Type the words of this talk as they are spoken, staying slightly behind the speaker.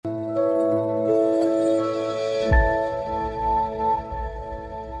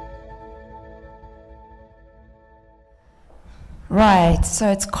Right,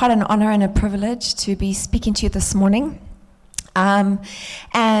 so it's quite an honor and a privilege to be speaking to you this morning. And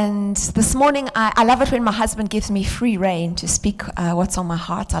this morning, I love it when my husband gives me free rein to speak what's on my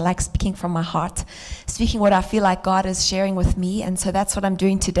heart. I like speaking from my heart, speaking what I feel like God is sharing with me, and so that's what I'm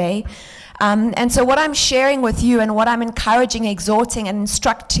doing today. And so what I'm sharing with you and what I'm encouraging, exhorting, and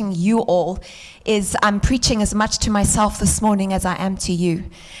instructing you all is I'm preaching as much to myself this morning as I am to you.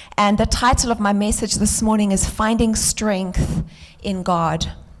 And the title of my message this morning is Finding Strength in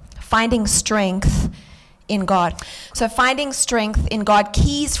God. Finding strength in God. So finding strength in God,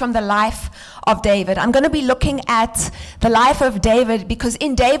 keys from the life of David. I'm going to be looking at the life of David because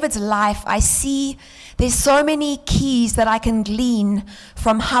in David's life, I see there's so many keys that I can glean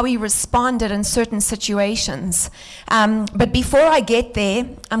from how he responded in certain situations. But before I get there,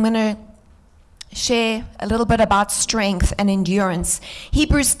 I'm going to share a little bit about strength and endurance.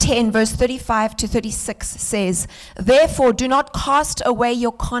 Hebrews 10 verse 35 to 36 says, "Therefore do not cast away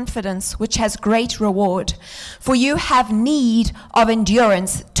your confidence, which has great reward, for you have need of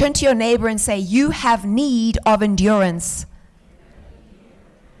endurance." Turn to your neighbor and say, "You have need of endurance."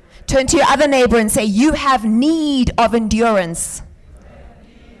 Turn to your other neighbor and say, "You have need of endurance,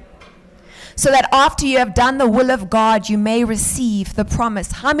 so that after you have done the will of God, you may receive the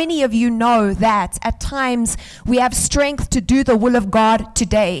promise." How many of you know that at times we have strength to do the will of God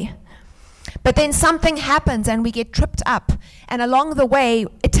today, but then something happens and we get tripped up, and along the way,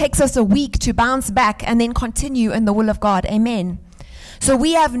 it takes us a week to bounce back and then continue in the will of God. Amen. So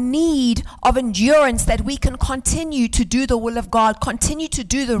we have need of endurance that we can continue to do the will of God, continue to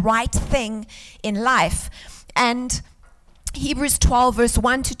do the right thing in life. And Hebrews 12 verse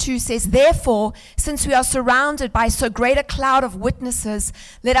 1 to 2 says, "Therefore, since we are surrounded by so great a cloud of witnesses,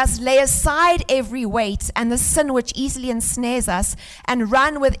 let us lay aside every weight and the sin which easily ensnares us, and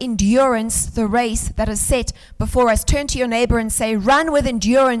run with endurance the race that is set before us." Turn to your neighbor and say, "Run with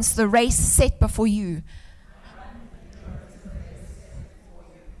endurance the race set before you."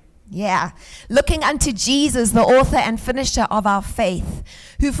 Yeah. "Looking unto Jesus, the author and finisher of our faith,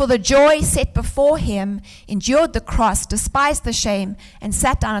 who for the joy set before him endured the cross, despised the shame, and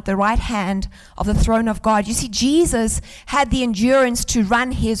sat down at the right hand of the throne of God." You see, Jesus had the endurance to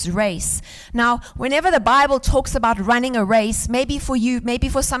run his race. Now, whenever the Bible talks about running a race, maybe for you, maybe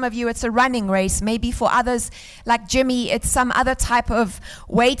for some of you, it's a running race. Maybe for others, like Jimmy, it's some other type of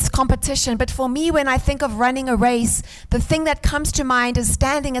weights competition. But for me, when I think of running a race, the thing that comes to mind is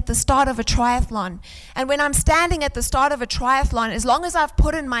standing at the start of a triathlon. And when I'm standing at the start of a triathlon, as long as I've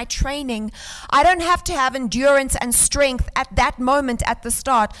put in my training, I don't have to have endurance and strength at that moment at the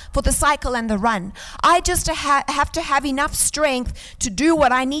start for the cycle and the run. I just have to have enough strength to do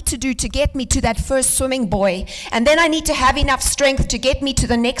what I need to do to get me to that first swimming buoy. And then I need to have enough strength to get me to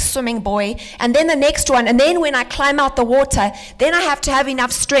the next swimming buoy, and then the next one. And then when I climb out the water, then I have to have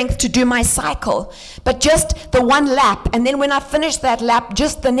enough strength to do my cycle. But just the one lap. And then when I finish that lap,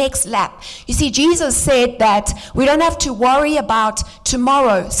 just the next lap. You see, Jesus said that we don't have to worry about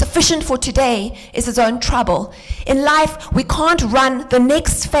tomorrow. Sufficient for today is its own trouble. In life, we can't run the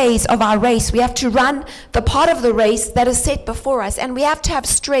next phase of our race. We have to run the part of the race that is set before us, and we have to have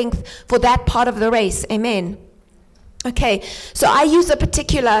strength for that part of the race. Amen. Okay, so I use a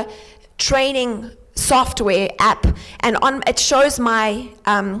particular training software app, and it shows my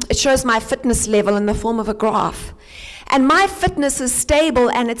fitness level in the form of a graph. And my fitness is stable,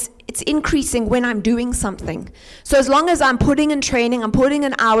 and it's increasing when I'm doing something. So as long as I'm putting in training, I'm putting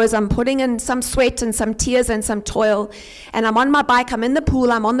in hours, I'm putting in some sweat and some tears and some toil, and I'm on my bike, I'm in the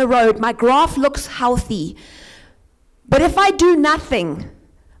pool, I'm on the road, my graph looks healthy. But if I do nothing,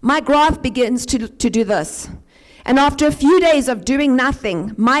 my graph begins to do this. And after a few days of doing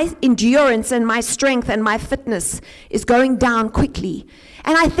nothing, my endurance and my strength and my fitness is going down quickly.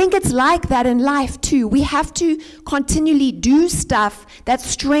 And I think it's like that in life too. We have to continually do stuff that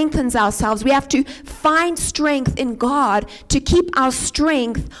strengthens ourselves. We have to find strength in God to keep our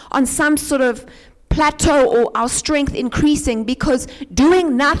strength on some sort of plateau or our strength increasing, because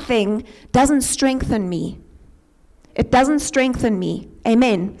doing nothing doesn't strengthen me. It doesn't strengthen me.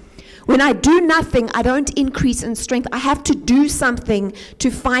 Amen. When I do nothing, I don't increase in strength. I have to do something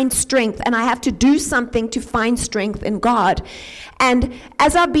to find strength, and I have to do something to find strength in God. And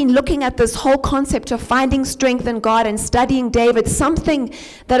as I've been looking at this whole concept of finding strength in God and studying David, something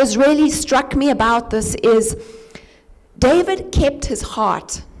that has really struck me about this is David kept his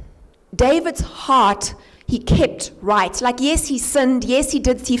heart. David's heart, he kept right. Like, yes, he sinned. Yes,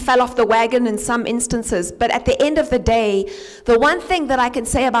 he fell off the wagon in some instances. But at the end of the day, the one thing that I can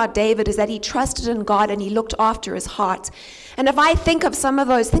say about David is that he trusted in God and he looked after his heart. And if I think of some of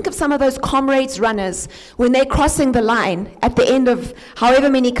those comrades runners when they're crossing the line at the end of however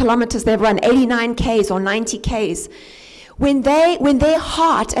many kilometers they've run, 89 Ks or 90 Ks, when their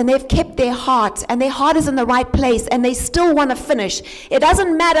heart, and they've kept their heart, and their heart is in the right place, and they still want to finish, it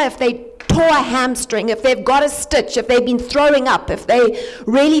doesn't matter if they tore a hamstring, if they've got a stitch, if they've been throwing up, if they're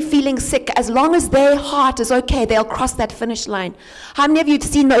really feeling sick, as long as their heart is okay, they'll cross that finish line. How many of you have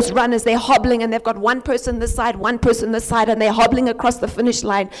seen those runners? They're hobbling, and they've got one person this side, one person this side, and they're hobbling across the finish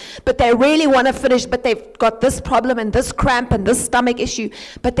line, but they really want to finish, but they've got this problem and this cramp and this stomach issue,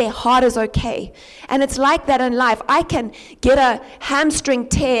 but their heart is okay. And it's like that in life. I can get a hamstring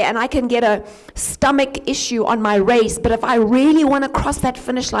tear and I can get a stomach issue on my race, but if I really want to cross that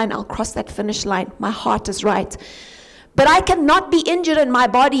finish line, I'll cross that finish line. My heart is right. But I cannot be injured in my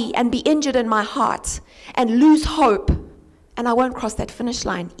body and be injured in my heart and lose hope, and I won't cross that finish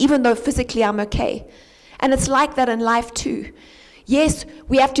line, even though physically I'm okay. And it's like that in life too. Yes,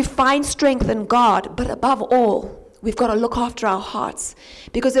 we have to find strength in God, but above all, we've got to look after our hearts.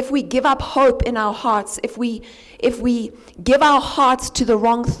 Because if we give up hope in our hearts, if we give our hearts to the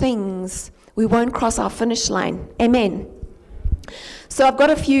wrong things, we won't cross our finish line. Amen. So I've got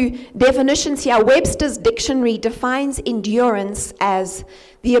a few definitions here. Webster's dictionary defines endurance as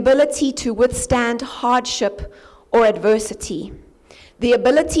the ability to withstand hardship or adversity, the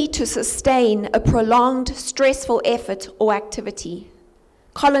ability to sustain a prolonged, stressful effort or activity.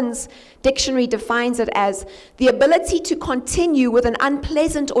 Collins' dictionary defines it as the ability to continue with an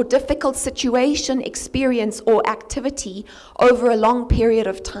unpleasant or difficult situation, experience, or activity over a long period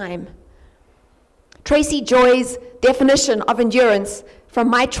of time. Tracy Joy's definition of endurance from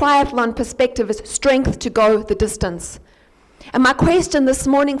my triathlon perspective is strength to go the distance. And my question this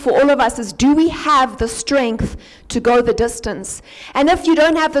morning for all of us is, do we have the strength to go the distance? And if you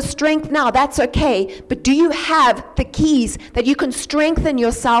don't have the strength now, that's okay. But do you have the keys that you can strengthen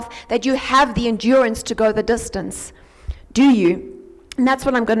yourself, that you have the endurance to go the distance? Do you? And that's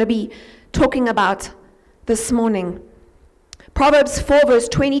what I'm going to be talking about this morning. Proverbs 4 verse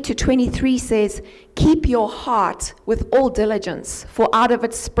 20 to 23 says, keep your heart with all diligence, for out of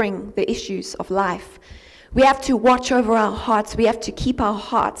it spring the issues of life. We have to watch over our hearts. We have to keep our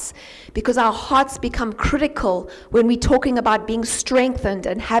hearts, because our hearts become critical when we're talking about being strengthened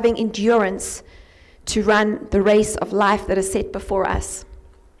and having endurance to run the race of life that is set before us.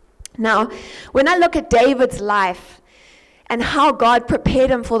 Now, when I look at David's life and how God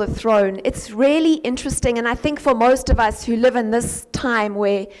prepared him for the throne, it's really interesting. And I think for most of us who live in this time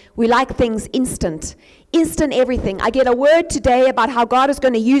where we like things instant everything. I get a word today about how God is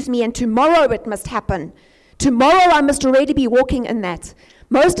going to use me, and tomorrow it must happen. Tomorrow I must already be walking in that.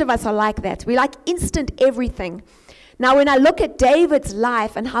 Most of us are like that. We like instant everything. Now, when I look at David's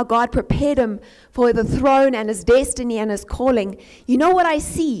life and how God prepared him for the throne and his destiny and his calling, you know what I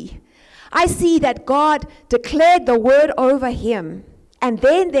see? I see that God declared the word over him, and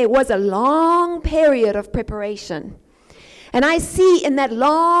then there was a long period of preparation. And I see in that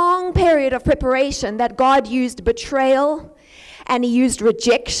long period of preparation that God used betrayal, and he used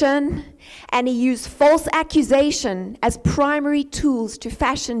rejection, and he used false accusation as primary tools to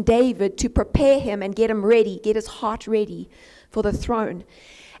fashion David, to prepare him and get him ready, get his heart ready for the throne.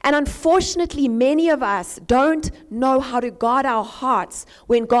 And unfortunately, many of us don't know how to guard our hearts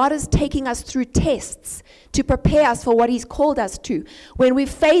when God is taking us through tests to prepare us for what he's called us to. When we're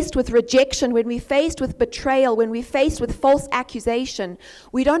faced with rejection, when we're faced with betrayal, when we're faced with false accusation,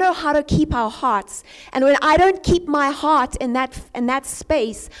 we don't know how to keep our hearts. And when I don't keep my heart in that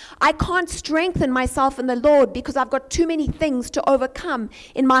space, I can't strengthen myself in the Lord, because I've got too many things to overcome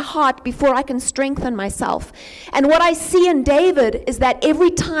in my heart before I can strengthen myself. And what I see in David is that every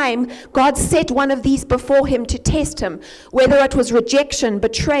time God set one of these before him to test him, whether it was rejection,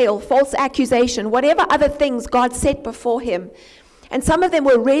 betrayal, false accusation, whatever other things God set before him, and some of them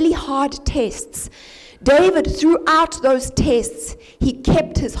were really hard tests, David, throughout those tests, he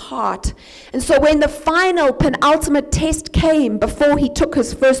kept his heart. And so when the final, penultimate test came before he took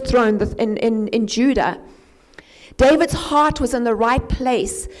his first throne in Judah, David's heart was in the right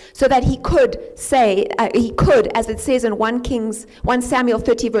place so that he could say, as it says in 1 Samuel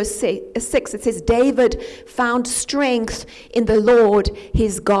 30 verse 6, it says, David found strength in the Lord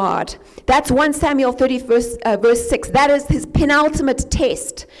his God. That's 1 Samuel 30 verse 6. That is his penultimate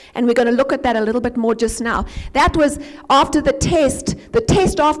test. And we're going to look at that a little bit more just now. That was after the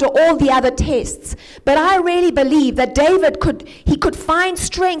test after all the other tests. But I really believe that David could find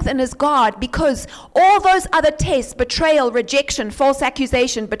strength in his God because all those other tests, betrayal, rejection, false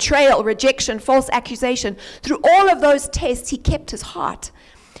accusation, betrayal, rejection, false accusation, through all of those tests, he kept his heart.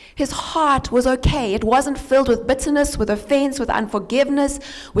 His heart was okay. It wasn't filled with bitterness, with offense, with unforgiveness,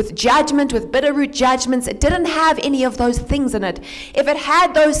 with judgment, with bitter root judgments. It didn't have any of those things in it. If it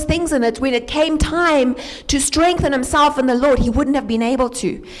had those things in it, when it came time to strengthen himself in the Lord, he wouldn't have been able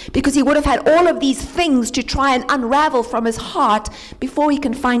to, because he would have had all of these things to try and unravel from his heart before he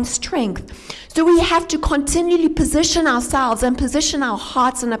can find strength. So we have to continually position ourselves and position our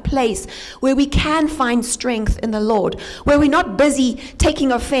hearts in a place where we can find strength in the Lord, where we're not busy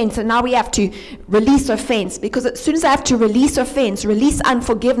taking offense and now we have to release offense, because as soon as I have to release offense, release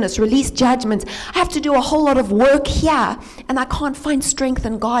unforgiveness, release judgment, I have to do a whole lot of work here and I can't find strength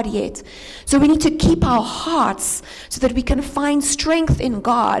in God yet. So we need to keep our hearts so that we can find strength in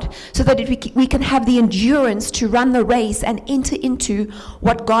God, so that we can have the endurance to run the race and enter into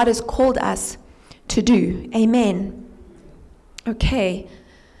what God has called us to do. Amen. Okay.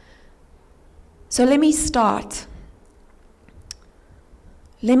 So let me start.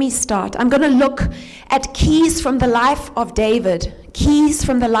 I'm going to look at keys from the life of David. Keys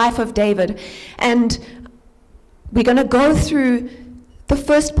from the life of David. And we're going to go through the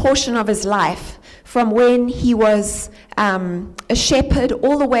first portion of his life, from when he was a shepherd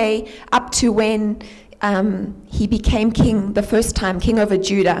all the way up to when he became king the first time, king over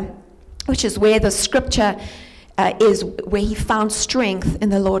Judah, which is where the scripture is, where he found strength in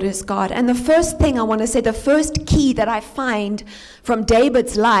the Lord his God. And the first thing I want to say, the first key that I find from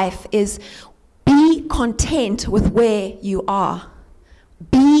David's life is be content with where you are.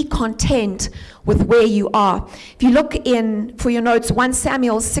 Be content with where you are. If you look in, for your notes, 1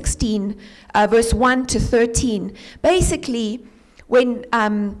 Samuel 16, verse 1 to 13, basically, when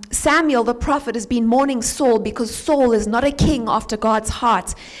Samuel the prophet has been mourning Saul because Saul is not a king after God's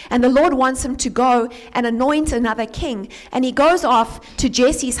heart, and the Lord wants him to go and anoint another king, and he goes off to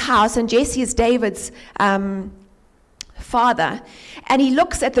Jesse's house, and Jesse is David's father, and he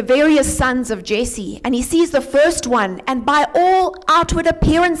looks at the various sons of Jesse, and he sees the first one, and by all outward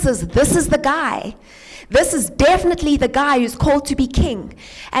appearances, this is the guy. This is definitely the guy who's called to be king.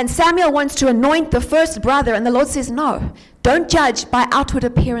 And Samuel wants to anoint the first brother, and the Lord says, no, don't judge by outward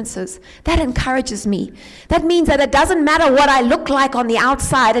appearances. That encourages me. That means that it doesn't matter what I look like on the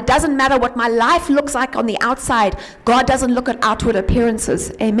outside. It doesn't matter what my life looks like on the outside. God doesn't look at outward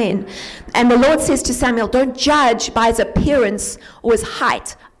appearances. Amen. And the Lord says to Samuel, don't judge by his appearance or his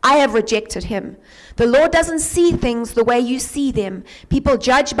height. I have rejected him. The Lord doesn't see things the way you see them. People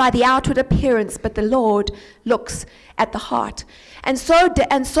judge by the outward appearance, but the Lord looks at the heart. And so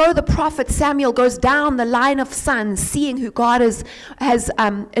the prophet Samuel goes down the line of sons, seeing who God has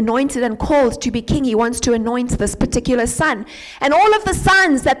anointed and called to be king. He wants to anoint this particular son. And all of the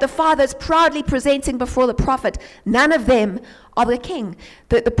sons that the father is proudly presenting before the prophet, none of them are the king.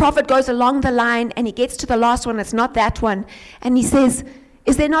 The prophet goes along the line, and he gets to the last one. It's not that one. And he says,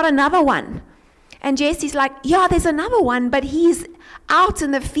 is there not another one? And Jesse's like, yeah, there's another one, but he's out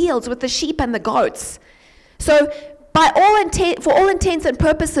in the fields with the sheep and the goats. So for all intents and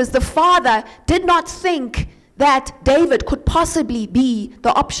purposes, the father did not think that David could possibly be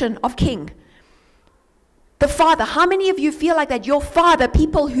the option of king. The father, how many of you feel like that? Your father,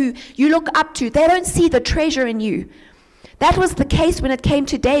 people who you look up to, they don't see the treasure in you. That was the case when it came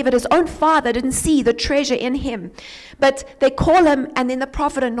to David. His own father didn't see the treasure in him. But they call him, and then the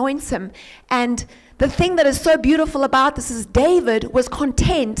prophet anoints him. And the thing that is so beautiful about this is David was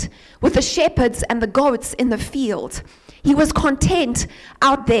content with the shepherds and the goats in the field. He was content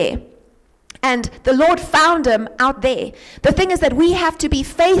out there. And the Lord found him out there. The thing is that we have to be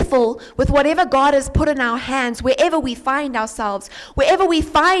faithful with whatever God has put in our hands, wherever we find ourselves. Wherever we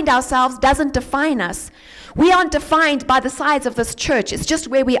find ourselves doesn't define us. We aren't defined by the size of this church. It's just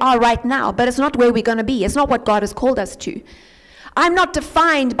where we are right now, but it's not where we're going to be. It's not what God has called us to. I'm not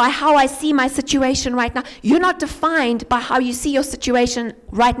defined by how I see my situation right now. You're not defined by how you see your situation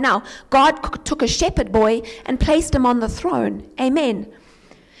right now. God took a shepherd boy and placed him on the throne. Amen.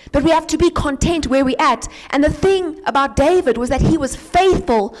 But we have to be content where we're at. And the thing about David was that he was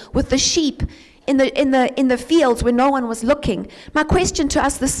faithful with the sheep in the fields when no one was looking. My question to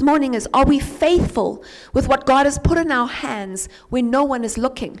us this morning is, are we faithful with what God has put in our hands when no one is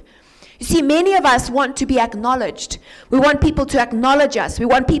looking? You see, many of us want to be acknowledged. We want people to acknowledge us. We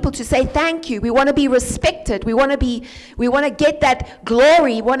want people to say thank you. We want to be respected. We want to get that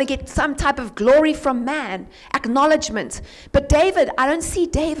glory. We want to get some type of glory from man, acknowledgement. But David, I don't see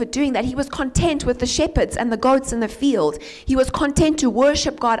David doing that. He was content with the shepherds and the goats in the field. He was content to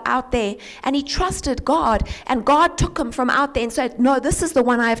worship God out there, and he trusted God, and God took him from out there and said, no, this is the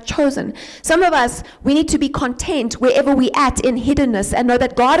one I have chosen. Some of us, we need to be content wherever we're at in hiddenness and know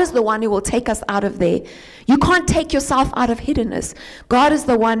that God is the one who will take us out of there. You can't take yourself out of hiddenness. God is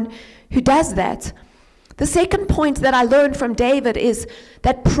the one who does that. The second point that I learned from David is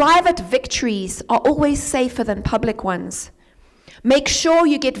that private victories are always safer than public ones. Make sure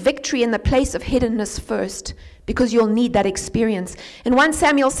you get victory in the place of hiddenness first, because you'll need that experience. In 1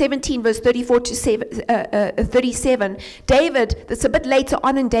 Samuel 17, verse 34 to 37, David, that's a bit later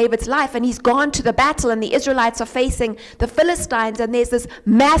on in David's life, and he's gone to the battle, and the Israelites are facing the Philistines, and there's this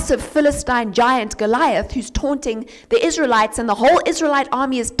massive Philistine giant, Goliath, who's taunting the Israelites, and the whole Israelite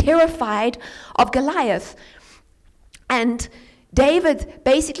army is terrified of Goliath. And David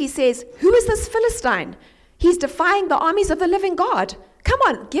basically says, who is this Philistine? He's defying the armies of the living God. Come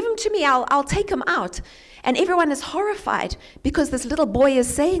on, give him to me, I'll take him out. And everyone is horrified because this little boy is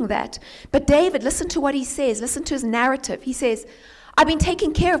saying that. But David, listen to what he says. Listen to his narrative. He says, I've been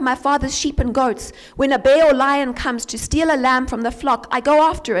taking care of my father's sheep and goats. When a bear or lion comes to steal a lamb from the flock, I go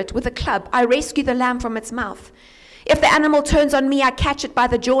after it with a club. I rescue the lamb from its mouth. If the animal turns on me, I catch it by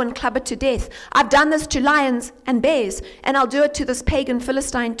the jaw and club it to death. I've done this to lions and bears, and I'll do it to this pagan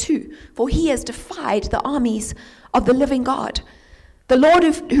Philistine too, for he has defied the armies of the living God. The Lord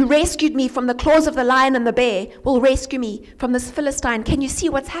who rescued me from the claws of the lion and the bear will rescue me from this Philistine. Can you see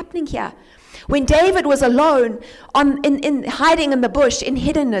what's happening here? When David was alone, in hiding in the bush, in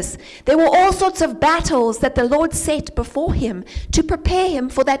hiddenness, there were all sorts of battles that the Lord set before him to prepare him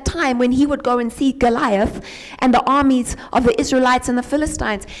for that time when he would go and see Goliath and the armies of the Israelites and the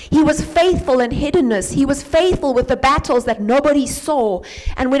Philistines. He was faithful in hiddenness. He was faithful with the battles that nobody saw.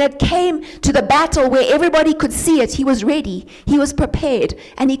 And when it came to the battle where everybody could see it, he was ready. He was prepared,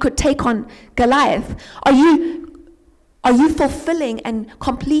 and he could take on Goliath. Are you fulfilling and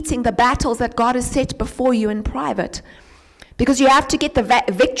completing the battles that God has set before you in private? Because you have to get the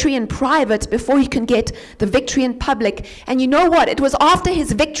victory in private before you can get the victory in public. And you know what? It was after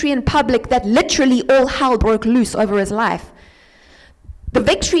his victory in public that literally all hell broke loose over his life. The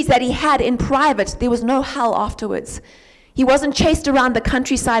victories that he had in private, there was no hell afterwards. He wasn't chased around the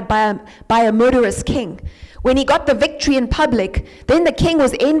countryside by a murderous king. When he got the victory in public, then the king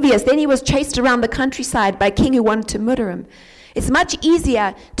was envious. Then he was chased around the countryside by a king who wanted to murder him. It's much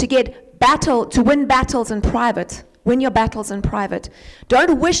easier to win battles in private. Win your battles in private.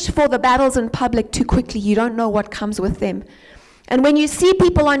 Don't wish for the battles in public too quickly. You don't know what comes with them. And when you see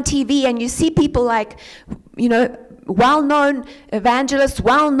people on TV and you see people like, well-known evangelists,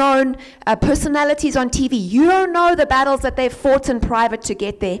 well-known personalities on TV, you don't know the battles that they've fought in private to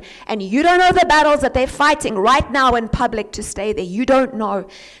get there. And you don't know the battles that they're fighting right now in public to stay there. You don't know.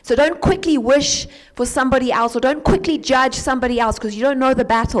 So don't quickly wish for somebody else, or don't quickly judge somebody else, because you don't know the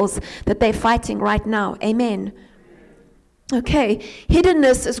battles that they're fighting right now. Amen. Okay.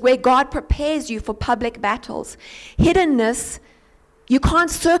 Hiddenness is where God prepares you for public battles. Hiddenness, you can't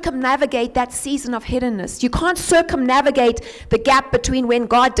circumnavigate that season of hiddenness. You can't circumnavigate the gap between when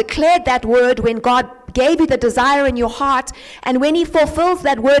God declared that word, when God gave you the desire in your heart, and when he fulfills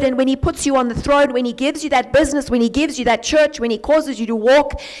that word, and when he puts you on the throne, when he gives you that business, when he gives you that church, when he causes you to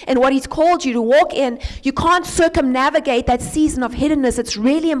walk in what he's called you to walk in. You can't circumnavigate that season of hiddenness. It's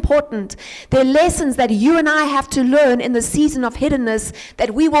really important. There are lessons that you and I have to learn in the season of hiddenness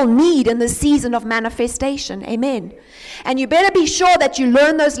that we will need in the season of manifestation. Amen. And you better be sure that you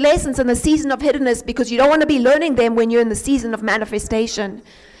learn those lessons in the season of hiddenness, because you don't want to be learning them when you're in the season of manifestation.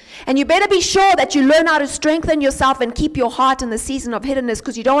 And you better be sure that you learn how to strengthen yourself and keep your heart in the season of hiddenness,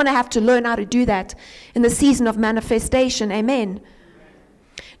 because you don't want to have to learn how to do that in the season of manifestation. Amen.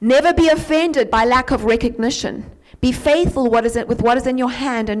 Never be offended by lack of recognition. Be faithful with what is in your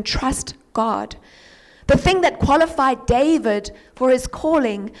hand, and trust God. The thing that qualified David for his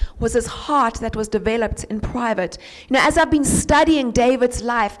calling was his heart that was developed in private. As I've been studying David's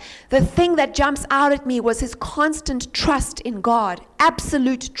life, the thing that jumps out at me was his constant trust in God,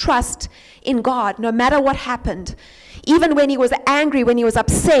 absolute trust in God, no matter what happened. Even when he was angry, when he was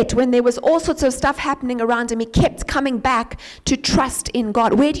upset, when there was all sorts of stuff happening around him, he kept coming back to trust in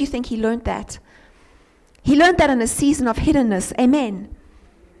God. Where do you think he learned that? He learned that in a season of hiddenness. Amen.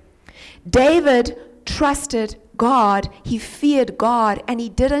 David trusted God, he feared God, and he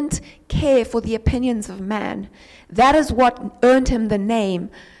didn't care for the opinions of man. That is what earned him the name,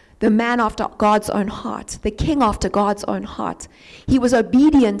 the man after God's own heart, the king after God's own heart. He was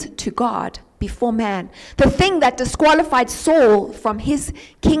obedient to God before man. The thing that disqualified Saul from his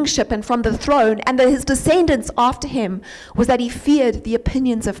kingship and from the throne and his descendants after him was that he feared the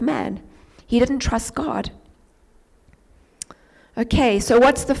opinions of man. He didn't trust God. Okay, so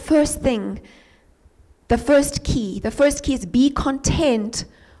what's the first thing? The first key. The first key is be content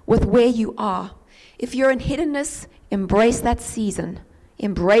with where you are. If you're in hiddenness, embrace that season.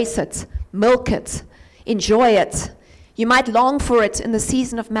 Embrace it. Milk it. Enjoy it. You might long for it in the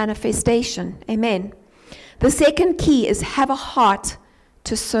season of manifestation. Amen. The second key is have a heart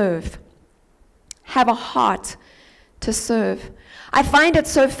to serve. Have a heart to serve. I find it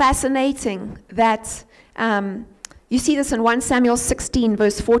so fascinating that you see this in 1 Samuel 16,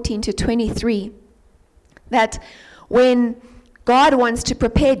 verse 14 to 23, that when God wants to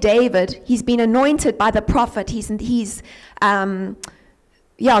prepare David, he's been anointed by the prophet.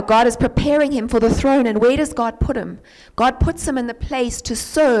 God is preparing him for the throne. And where does God put him? God puts him in the place to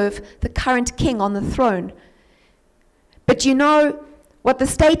serve the current king on the throne. But you know what the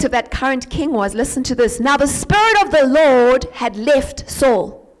state of that current king was? Listen to this. Now the Spirit of the Lord had left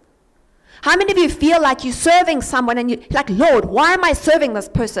Saul. How many of you feel like you're serving someone and you're like, Lord, why am I serving this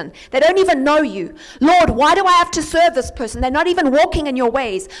person? They don't even know you. Lord, why do I have to serve this person? They're not even walking in your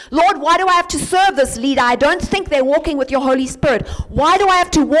ways. Lord, why do I have to serve this leader? I don't think they're walking with your Holy Spirit. Why do I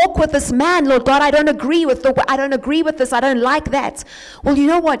have to walk with this man, Lord God? I don't agree with this. I don't like that. Well, you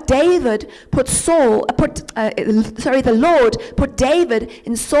know what? The Lord put David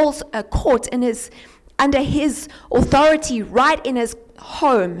in Saul's court, under his authority, right in his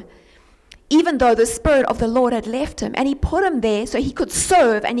home, even though the Spirit of the Lord had left him. And he put him there so he could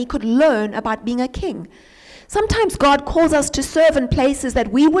serve and he could learn about being a king. Sometimes God calls us to serve in places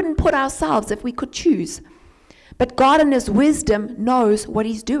that we wouldn't put ourselves if we could choose. But God in his wisdom knows what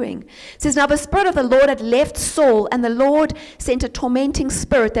he's doing. It says, now the Spirit of the Lord had left Saul, and the Lord sent a tormenting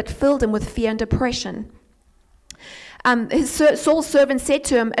spirit that filled him with fear and depression. Saul's servant said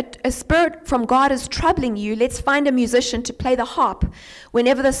to him, a spirit from God is troubling you. Let's find a musician to play the harp.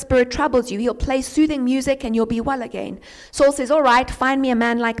 Whenever the spirit troubles you, he'll play soothing music and you'll be well again. Saul says, all right, find me a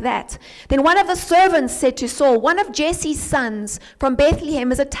man like that. Then one of the servants said to Saul, one of Jesse's sons from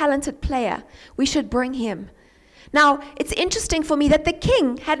Bethlehem is a talented player. We should bring him. Now, it's interesting for me that the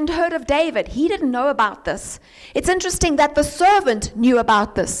king hadn't heard of David. He didn't know about this. It's interesting that the servant knew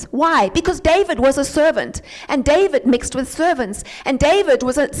about this. Why? Because David was a servant, and David mixed with servants, and David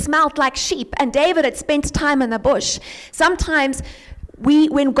smelled like sheep, and David had spent time in the bush. Sometimes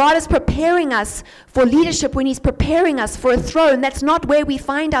when God is preparing us for leadership, when he's preparing us for a throne, that's not where we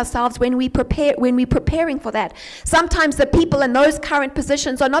find ourselves when we're preparing for that. Sometimes the people in those current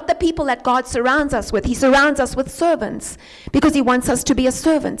positions are not the people that God surrounds us with. He surrounds us with servants because he wants us to be a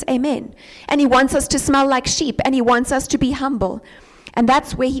servant. Amen. And he wants us to smell like sheep, and he wants us to be humble. And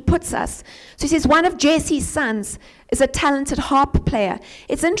that's where he puts us. So he says, one of Jesse's sons is a talented harp player.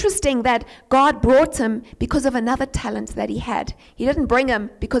 It's interesting that God brought him because of another talent that he had. He didn't bring him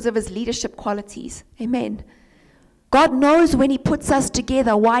because of his leadership qualities. Amen. God knows when he puts us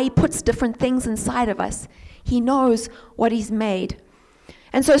together, why he puts different things inside of us. He knows what he's made.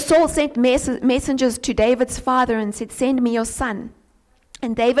 And so Saul sent messengers to David's father and said, send me your son.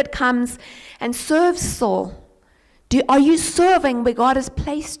 And David comes and serves Saul. Are you serving where God has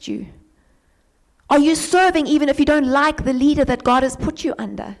placed you? Are you serving even if you don't like the leader that God has put you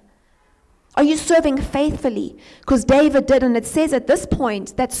under? Are you serving faithfully? Because David did, and it says at this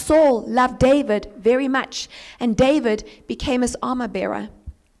point that Saul loved David very much, and David became his armor bearer.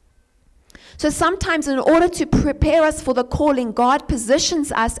 So sometimes in order to prepare us for the calling, God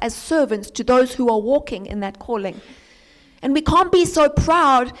positions us as servants to those who are walking in that calling. And we can't be so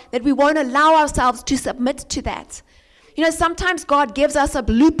proud that we won't allow ourselves to submit to that. You know, sometimes God gives us a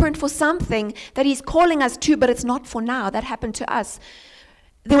blueprint for something that he's calling us to, but it's not for now. That happened to us.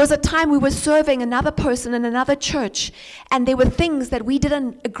 There was a time we were serving another person in another church, and there were things that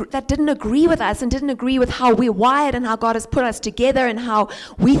didn't agree with us and didn't agree with how we're wired and how God has put us together and how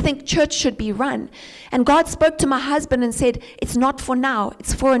we think church should be run. And God spoke to my husband and said, it's not for now,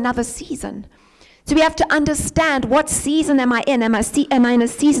 it's for another season. So we have to understand, what season am I in? Am I in a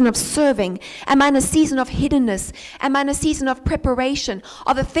season of serving? Am I in a season of hiddenness? Am I in a season of preparation?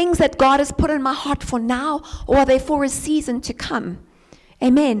 Are the things that God has put in my heart for now, or are they for a season to come?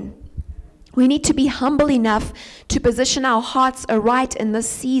 Amen. We need to be humble enough to position our hearts aright in this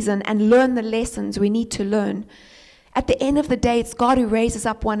season and learn the lessons we need to learn. At the end of the day, it's God who raises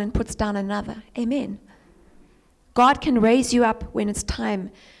up one and puts down another. Amen. God can raise you up when it's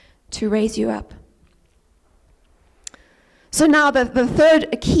time to raise you up. So now the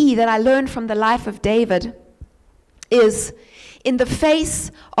third key that I learned from the life of David is, in the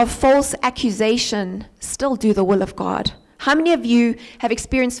face of false accusation, still do the will of God. How many of you have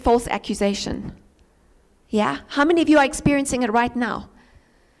experienced false accusation? Yeah? How many of you are experiencing it right now?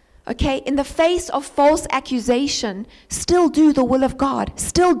 Okay, in the face of false accusation, still do the will of God.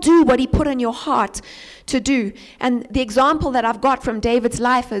 Still do what he put in your heart to do. And the example that I've got from David's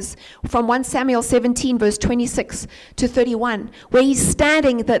life is from 1 Samuel 17, verse 26 to 31, where he's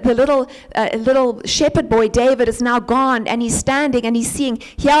standing, the little shepherd boy David is now gone, and he's standing and he's seeing,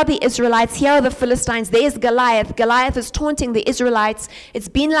 here are the Israelites, here are the Philistines, there's Goliath. Goliath is taunting the Israelites. It's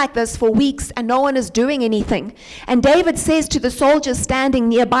been like this for weeks and no one is doing anything. And David says to the soldiers standing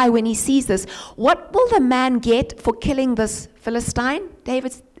nearby when he sees this, what will the man get for killing this Philistine?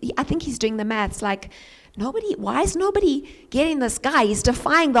 I think he's doing the maths, like, why is nobody getting this guy? He's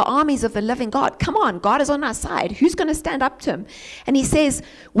defying the armies of the living God. Come on, God is on our side. Who's going to stand up to him? And he says,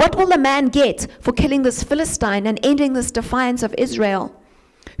 what will the man get for killing this Philistine and ending this defiance of Israel?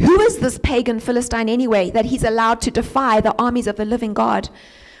 Who is this pagan Philistine anyway, that he's allowed to defy the armies of the living God?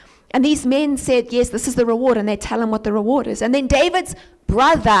 And these men said, yes, this is the reward, and they tell him what the reward is. And then David's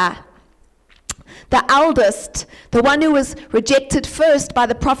brother, the eldest, the one who was rejected first by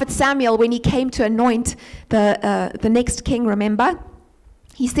the prophet Samuel when he came to anoint the next king, remember?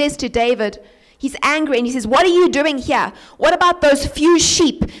 He says to David, he's angry, and he says, what are you doing here? What about those few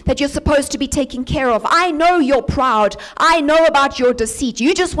sheep that you're supposed to be taking care of? I know you're proud. I know about your deceit.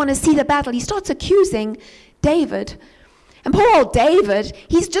 You just want to see the battle. He starts accusing David. And poor old David,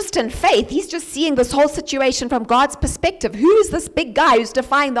 he's just in faith. He's just seeing this whole situation from God's perspective. Who is this big guy who's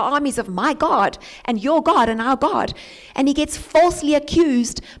defying the armies of my God and your God and our God? And he gets falsely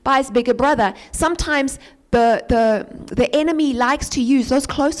accused by his bigger brother. Sometimes the enemy likes to use those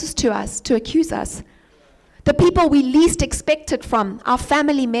closest to us to accuse us. The people we least expect it from, our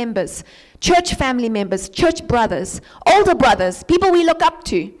family members, church family members, church brothers, older brothers, people we look up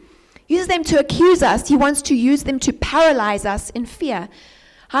to. Uses them to accuse us. He wants to use them to paralyze us in fear.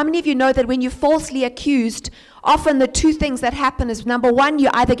 How many of you know that when you're falsely accused, often the two things that happen is, number one, you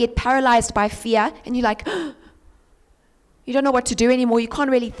either get paralyzed by fear and you're like, you don't know what to do anymore. You can't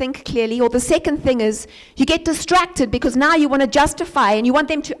really think clearly. Or the second thing is you get distracted because now you want to justify and you want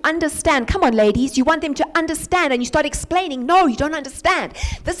them to understand. Come on, ladies. You want them to understand and you start explaining. No, you don't understand.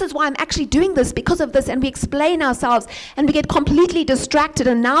 This is why I'm actually doing this because of this. And we explain ourselves and we get completely distracted.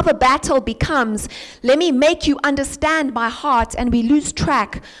 And now the battle becomes, let me make you understand my heart. And we lose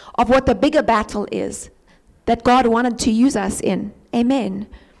track of what the bigger battle is that God wanted to use us in. Amen.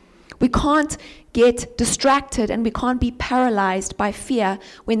 We can't get distracted and we can't be paralyzed by fear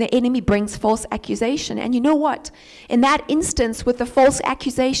when the enemy brings false accusation. And you know what? In that instance with the false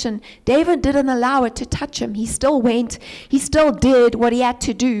accusation, David didn't allow it to touch him. He still went, he still did what he had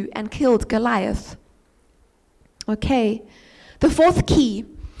to do and killed Goliath. Okay. The fourth key,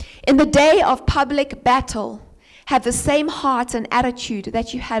 in the day of public battle, have the same heart and attitude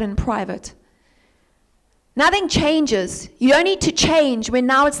that you had in private. Nothing changes. You don't need to change when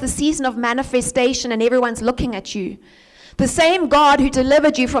now it's the season of manifestation and everyone's looking at you. The same God who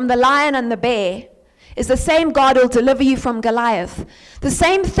delivered you from the lion and the bear is the same God who will deliver you from Goliath. The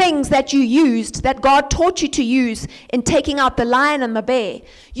same things that you used, that God taught you to use in taking out the lion and the bear,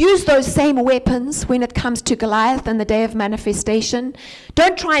 use those same weapons when it comes to Goliath and the day of manifestation.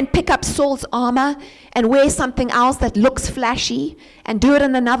 Don't try and pick up Saul's armor and wear something else that looks flashy and do it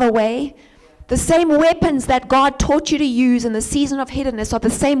in another way. The same weapons that God taught you to use in the season of hiddenness are the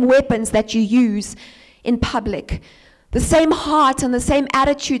same weapons that you use in public. The same heart and the same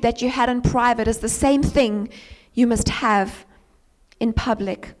attitude that you had in private is the same thing you must have in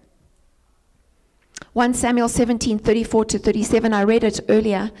public. 1 Samuel 17, 34 to 37, I read it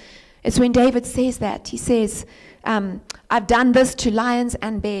earlier. It's when David says that. He says, I've done this to lions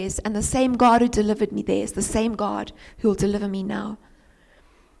and bears, and the same God who delivered me there is the same God who will deliver me now.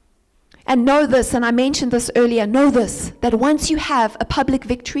 And know this, and I mentioned this earlier, know this, that once you have a public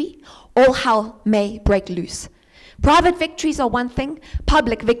victory, all hell may break loose. Private victories are one thing,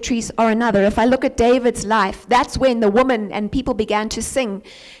 public victories are another. If I look at David's life, that's when the woman and people began to sing,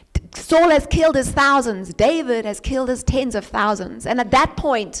 Saul has killed his thousands, David has killed his tens of thousands. And at that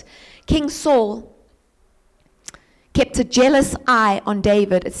point, King Saul kept a jealous eye on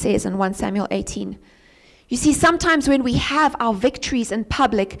David, it says in 1 Samuel 18. You see, sometimes when we have our victories in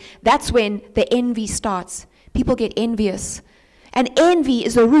public, that's when the envy starts. People get envious. And envy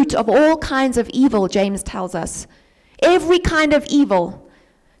is the root of all kinds of evil, James tells us. Every kind of evil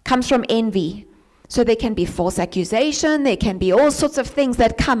comes from envy. So there can be false accusation, there can be all sorts of things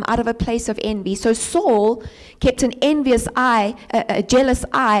that come out of a place of envy. So Saul kept an envious eye, a jealous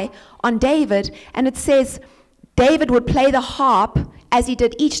eye on David, and it says David would play the harp as he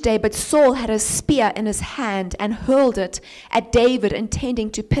did each day, but Saul had a spear in his hand and hurled it at David, intending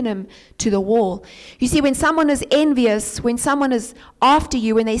to pin him to the wall. You see, when someone is envious, when someone is after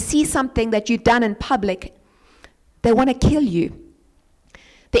you, when they see something that you've done in public, they want to kill you.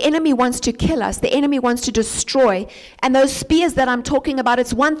 The enemy wants to kill us. The enemy wants to destroy. And those spears that I'm talking about,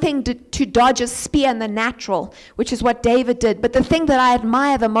 it's one thing to dodge a spear in the natural, which is what David did. But the thing that I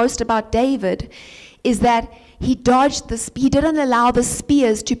admire the most about David is that he didn't allow the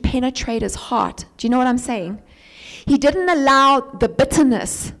spears to penetrate his heart. Do you know what I'm saying? He didn't allow the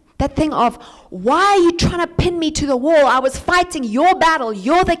bitterness, that thing of, why are you trying to pin me to the wall? I was fighting your battle.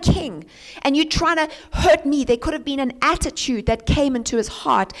 You're the king. And you're trying to hurt me. There could have been an attitude that came into his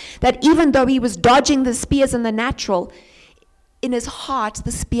heart, that even though he was dodging the spears in the natural, in his heart,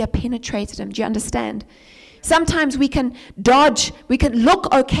 the spear penetrated him. Do you understand? Sometimes we can dodge, we can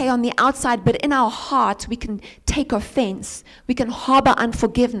look okay on the outside, but in our heart, we can take offense. We can harbor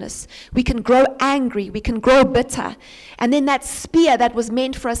unforgiveness. We can grow angry. We can grow bitter. And then that spear that was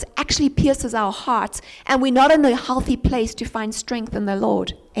meant for us actually pierces our heart, and we're not in a healthy place to find strength in the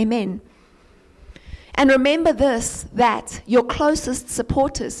Lord. Amen. And remember this, that your closest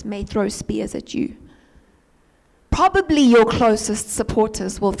supporters may throw spears at you. Probably your closest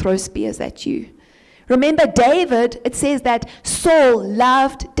supporters will throw spears at you. Remember David, it says that Saul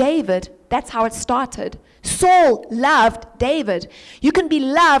loved David. That's how it started. Saul loved David. You can be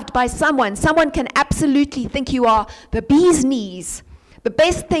loved by someone. Someone can absolutely think you are the bee's knees, the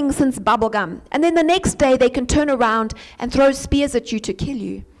best thing since bubblegum. And then the next day they can turn around and throw spears at you to kill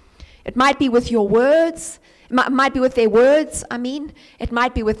you. It might be with your words. It might be with their words, It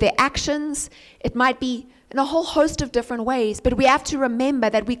might be with their actions. It might be in a whole host of different ways, but we have to remember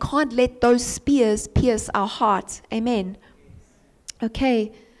that we can't let those spears pierce our heart. Amen.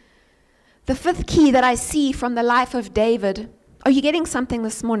 Okay. The fifth key that I see from the life of David, are you getting something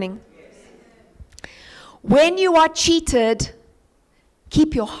this morning? Yes. When you are cheated,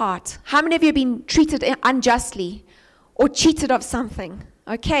 keep your heart. How many of you have been treated unjustly or cheated of something?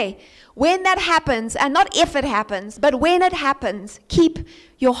 Okay. When that happens, and not if it happens, but when it happens, keep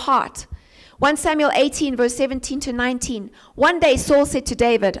your heart. 1 Samuel 18, verse 17 to 19. One day Saul said to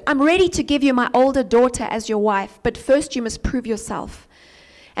David, I'm ready to give you my older daughter as your wife, but first you must prove yourself.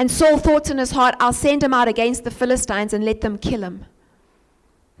 And Saul thought in his heart, I'll send him out against the Philistines and let them kill him.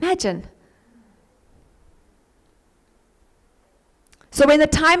 Imagine. So when the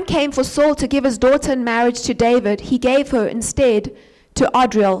time came for Saul to give his daughter in marriage to David, he gave her instead to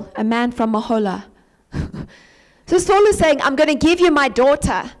Adriel, a man from Mahola. So Saul is saying, I'm going to give you my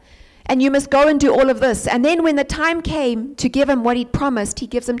daughter, and you must go and do all of this. And then when the time came to give him what he'd promised, he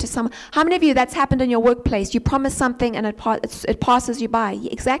gives him to someone. How many of you, that's happened in your workplace? You promise something and it passes you by.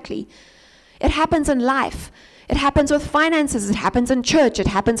 Exactly. It happens in life. It happens with finances. It happens in church. It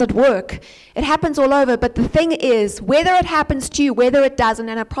happens at work. It happens all over. But the thing is, whether it happens to you, whether it doesn't,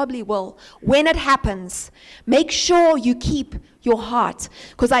 and it probably will, when it happens, make sure you keep your heart.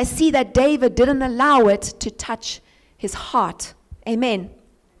 Because I see that David didn't allow it to touch his heart. Amen.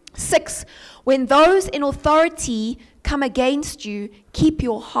 6, when those in authority come against you, keep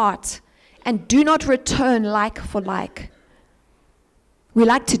your heart and do not return like for like. We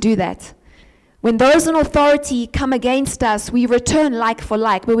like to do that. When those in authority come against us, we return like for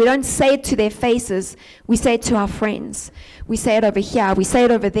like, but we don't say it to their faces. We say it to our friends. We say it over here. We say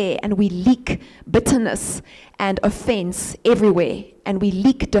it over there, and we leak bitterness and offense everywhere, and we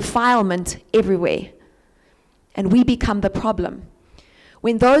leak defilement everywhere, and we become the problem.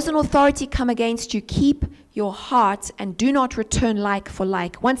 When those in authority come against you, keep your heart and do not return like for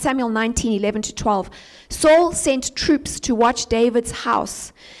like. 1 Samuel 19, 11 to 12. Saul sent troops to watch David's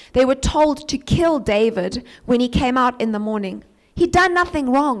house. They were told to kill David when he came out in the morning. He'd done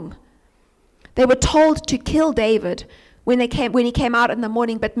nothing wrong. They were told to kill David when he came out in the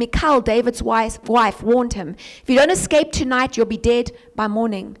morning, but Michal, David's wife, warned him, if you don't escape tonight, you'll be dead by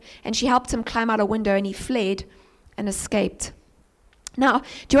morning. And she helped him climb out a window, and he fled and escaped. Now,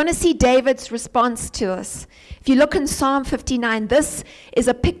 do you want to see David's response to this? If you look in Psalm 59, this is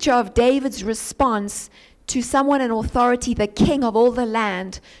a picture of David's response to someone in authority, the king of all the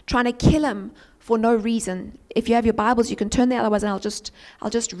land, trying to kill him for no reason. If you have your Bibles, you can turn there, otherwise I'll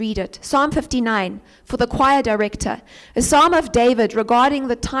just read it. Psalm 59, for the choir director. A psalm of David regarding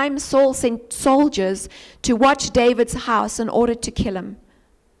the time Saul sent soldiers to watch David's house in order to kill him.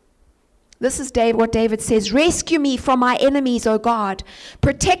 This is what David says. Rescue me from my enemies, O God.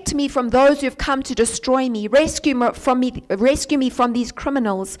 Protect me from those who have come to destroy me. Rescue me from these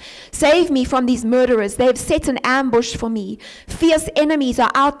criminals. Save me from these murderers. They have set an ambush for me. Fierce enemies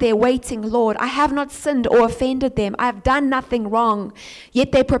are out there waiting, Lord. I have not sinned or offended them. I have done nothing wrong,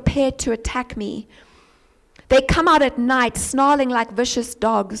 yet they prepared to attack me. They come out at night, snarling like vicious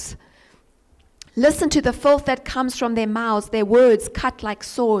dogs. Listen to the filth that comes from their mouths, their words cut like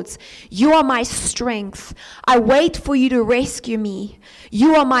swords. You are my strength. I wait for you to rescue me.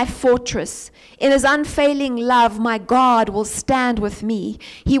 You are my fortress. In his unfailing love, my God will stand with me.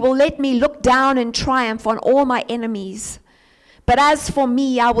 He will let me look down in triumph on all my enemies. But as for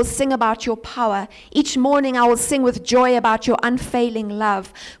me, I will sing about your power. Each morning I will sing with joy about your unfailing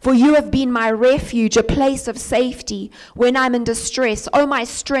love. For you have been my refuge, a place of safety when I'm in distress. O my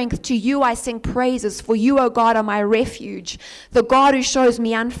strength, to you I sing praises. For you, O God, are my refuge, the God who shows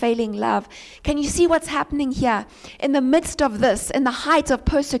me unfailing love. Can you see what's happening here? In the midst of this, in the height of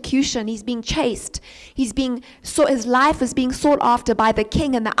persecution, he's being chased. His life is being sought after by the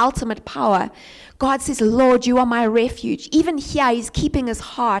king and the ultimate power. God says, Lord, you are my refuge. Even here, he's keeping his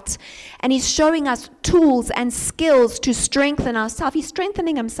heart, and he's showing us tools and skills to strengthen ourselves. He's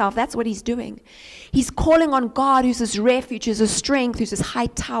strengthening himself. That's what he's doing. He's calling on God, who's his refuge, who's his strength, who's his high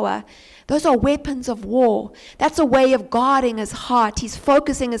tower. Those are weapons of war. That's a way of guarding his heart. He's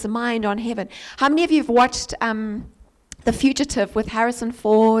focusing his mind on heaven. How many of you have watched The Fugitive with Harrison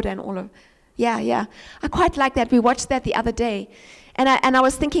Ford and all of? Yeah. I quite like that. We watched that the other day. And I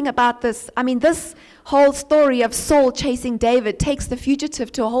was thinking about this. I mean, this whole story of Saul chasing David takes The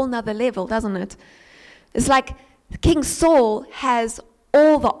Fugitive to a whole nother level, doesn't it? It's like King Saul has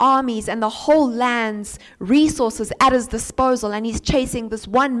all the armies and the whole land's resources at his disposal, and he's chasing this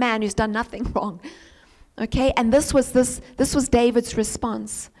one man who's done nothing wrong. Okay, and this was David's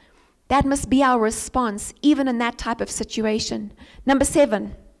response. That must be our response, even in that type of situation. Number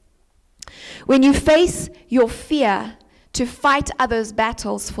 7, when you face your fear to fight others'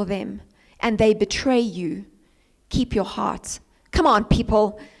 battles for them, and they betray you, keep your heart. Come on,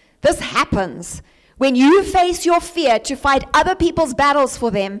 people. This happens. When you face your fear to fight other people's battles for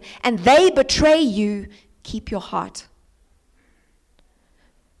them, and they betray you, keep your heart.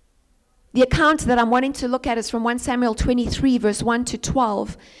 The account that I'm wanting to look at is from 1 Samuel 23, verse 1 to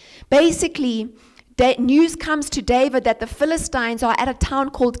 12. Basically, news comes to David that the Philistines are at a town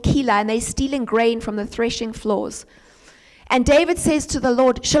called Keilah, and they're stealing grain from the threshing floors. And David says to the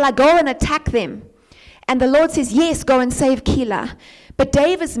Lord, shall I go and attack them? And the Lord says, yes, go and save Keilah. But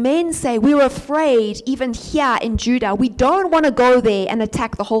David's men say, we were afraid even here in Judah. We don't want to go there and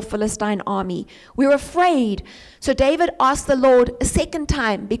attack the whole Philistine army. We're afraid. So David asked the Lord a second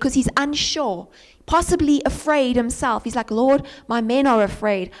time because he's unsure, possibly afraid himself. He's like, Lord, my men are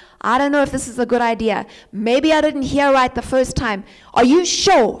afraid. I don't know if this is a good idea. Maybe I didn't hear right the first time. Are you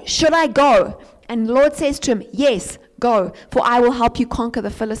sure? Should I go? And the Lord says to him, yes, go, for I will help you conquer the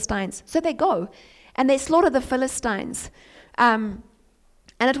Philistines. So they go, and they slaughter the Philistines. And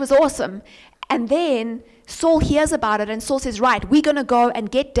it was awesome. And then Saul hears about it, and Saul says, right, we're going to go and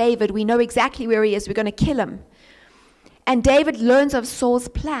get David. We know exactly where he is. We're going to kill him. And David learns of Saul's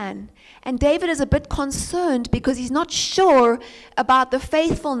plan. And David is a bit concerned because he's not sure about the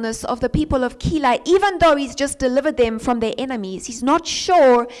faithfulness of the people of Keilah, even though he's just delivered them from their enemies. He's not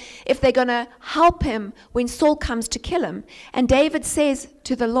sure if they're going to help him when Saul comes to kill him. And David says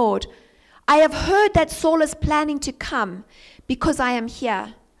to the Lord, I have heard that Saul is planning to come because I am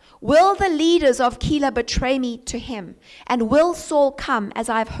here. Will the leaders of Keilah betray me to him? And will Saul come as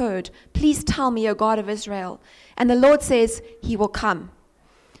I've heard? Please tell me, O God of Israel. And the Lord says, he will come.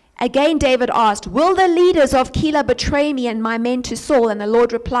 Again, David asked, will the leaders of Keilah betray me and my men to Saul? And the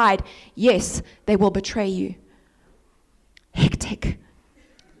Lord replied, yes, they will betray you. Hectic.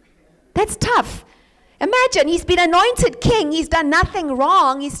 That's tough. Imagine, he's been anointed king. He's done nothing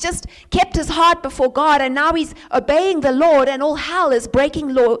wrong. He's just kept his heart before God. And now he's obeying the Lord, and all hell is breaking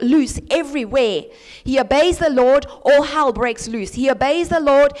loose everywhere. He obeys the Lord, all hell breaks loose. He obeys the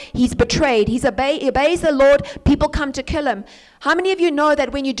Lord, he's betrayed. He obeys the Lord, people come to kill him. How many of you know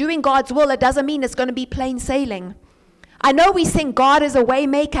that when you're doing God's will, it doesn't mean it's going to be plain sailing? I know we sing God is a way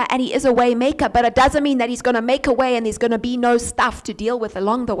maker, and he is a way maker, but it doesn't mean that he's going to make a way and there's going to be no stuff to deal with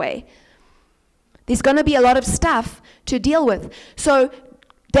along the way. There's going to be a lot of stuff to deal with. So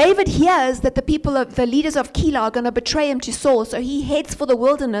David hears that the leaders of Keilah are going to betray him to Saul. So he heads for the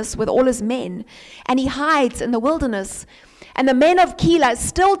wilderness with all his men, and he hides in the wilderness. And the men of Keilah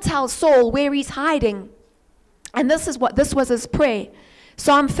still tell Saul where he's hiding. And this was his prayer.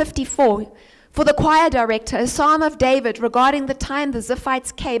 Psalm 54. For the choir director, a psalm of David regarding the time the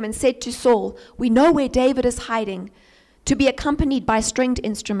Ziphites came and said to Saul, we know where David is hiding, to be accompanied by stringed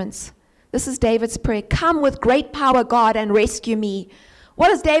instruments. This is David's prayer. Come with great power, God, and rescue me.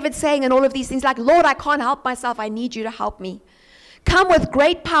 What is David saying in all of these things? Like, Lord, I can't help myself. I need you to help me. Come with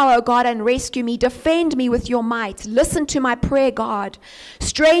great power, God, and rescue me. Defend me with your might. Listen to my prayer, God.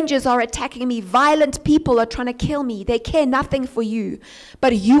 Strangers are attacking me. Violent people are trying to kill me. They care nothing for you.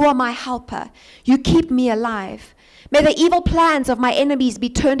 But you are my helper. You keep me alive. May the evil plans of my enemies be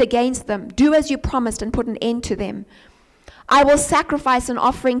turned against them. Do as you promised and put an end to them. I will sacrifice an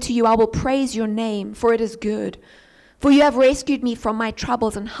offering to you. I will praise your name, for it is good. For you have rescued me from my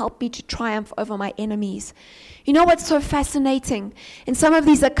troubles and helped me to triumph over my enemies. You know what's so fascinating? In some of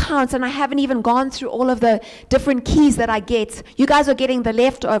these accounts, and I haven't even gone through all of the different keys that I get, you guys are getting the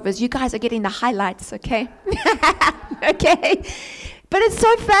leftovers. You guys are getting the highlights, okay? Okay? But it's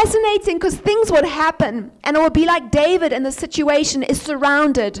so fascinating because things would happen, and it would be like David in the situation is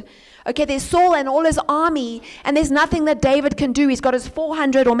surrounded. Okay, there's Saul and all his army, and there's nothing that David can do. He's got his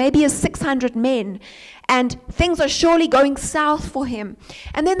 400 or maybe his 600 men, and things are surely going south for him.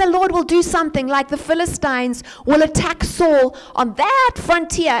 And then the Lord will do something like the Philistines will attack Saul on that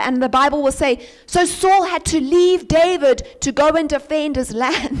frontier, and the Bible will say, so Saul had to leave David to go and defend his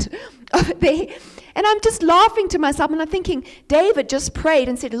land over there. And I'm just laughing to myself, and I'm thinking, David just prayed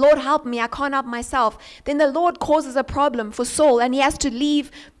and said, Lord, help me, I can't help myself. Then the Lord causes a problem for Saul, and he has to leave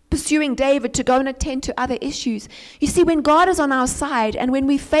pursuing David to go and attend to other issues. You see, when God is on our side, and when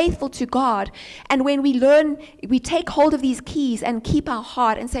we're faithful to God, and when we learn, we take hold of these keys and keep our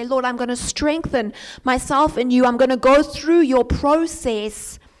heart and say, Lord, I'm going to strengthen myself in you. I'm going to go through your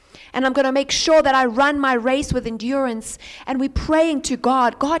process, and I'm going to make sure that I run my race with endurance. And we're praying to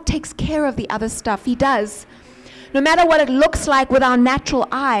God. God takes care of the other stuff. He does. No matter what it looks like with our natural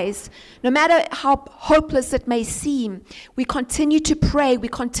eyes, no matter how hopeless it may seem, we continue to pray. We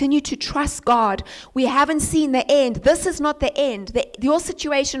continue to trust God. We haven't seen the end. This is not the end. Your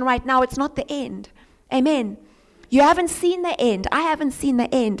situation right now, it's not the end. Amen. You haven't seen the end. I haven't seen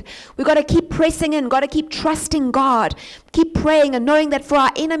the end. We've got to keep pressing in, got to keep trusting God, keep praying and knowing that for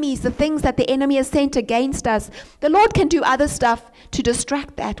our enemies, the things that the enemy has sent against us, the Lord can do other stuff to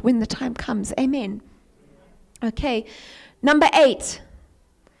distract that when the time comes. Amen. Okay, number 8,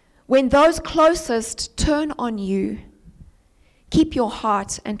 when those closest turn on you, keep your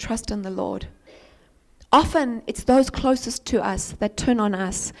heart and trust in the Lord. Often it's those closest to us that turn on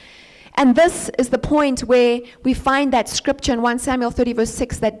us. And this is the point where we find that scripture in 1 Samuel 30 verse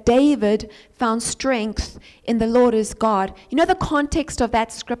 6 that David found strength in the Lord his God. You know the context of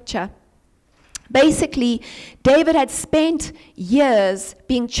that scripture? Basically, David had spent years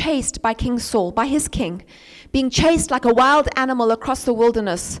being chased by King Saul, by his king, being chased like a wild animal across the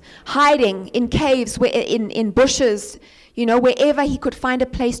wilderness, hiding in caves, in bushes, wherever he could find a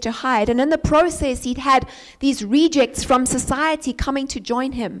place to hide. And in the process, he'd had these rejects from society coming to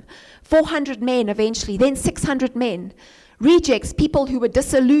join him. 400 men eventually, then 600 men. Rejects, people who were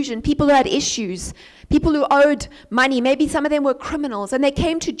disillusioned, people who had issues, people who owed money. Maybe some of them were criminals, and they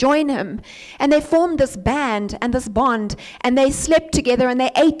came to join him. And they formed this band and this bond, and they slept together, and they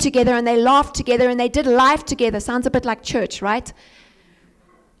ate together, and they laughed together, and they did life together. Sounds a bit like church, right?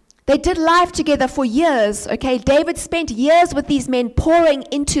 They did life together for years, okay? David spent years with these men, pouring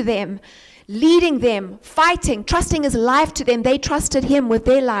into them, leading them, fighting, trusting his life to them. They trusted him with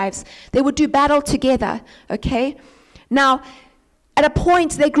their lives. They would do battle together, okay? Now, at a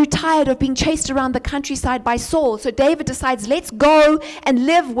point, they grew tired of being chased around the countryside by Saul. So David decides, let's go and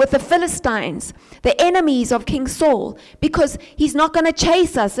live with the Philistines, the enemies of King Saul, because he's not going to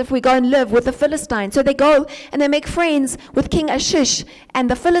chase us if we go and live with the Philistines. So they go and they make friends with King Achish and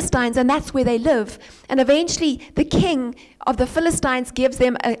the Philistines, and that's where they live. And eventually, the king of the Philistines gives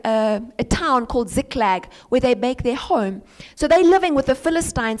them a town called Ziklag, where they make their home. So they're living with the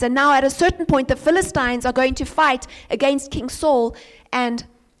Philistines, and now at a certain point, the Philistines are going to fight against King Saul and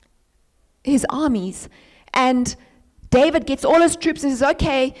his armies. And David gets all his troops and says,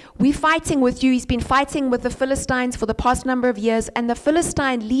 okay, we're fighting with you. He's been fighting with the Philistines for the past number of years, and the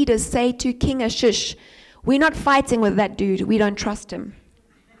Philistine leaders say to King Achish, we're not fighting with that dude. We don't trust him.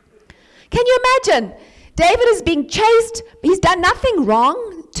 Can you imagine? David is being chased. He's done nothing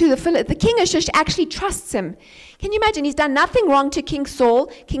wrong to the King Achish actually trusts him. Can you imagine? He's done nothing wrong to King Saul.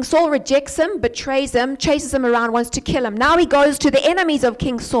 King Saul rejects him, betrays him, chases him around, wants to kill him. Now he goes to the enemies of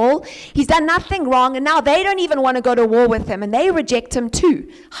King Saul. He's done nothing wrong, and now they don't even want to go to war with him, and they reject him too.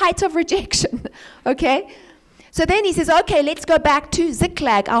 Height of rejection, okay? So then he says, okay, let's go back to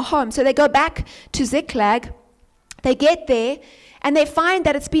Ziklag, our home. So they go back to Ziklag. They get there and they find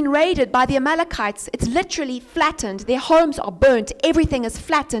that it's been raided by the Amalekites. It's literally flattened. Their homes are burnt. Everything is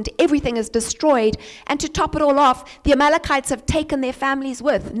flattened. Everything is destroyed. And to top it all off, the Amalekites have taken their families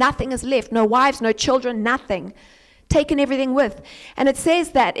with. Nothing is left. No wives, no children, nothing. Taken everything with. And it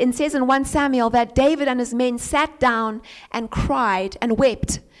says in 1 Samuel that David and his men sat down and cried and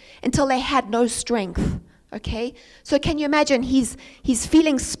wept until they had no strength. Okay? So can you imagine? He's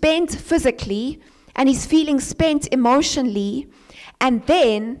feeling spent physically and he's feeling spent emotionally. And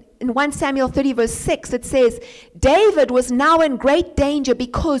then in 1 Samuel 30 verse 6 it says, David was now in great danger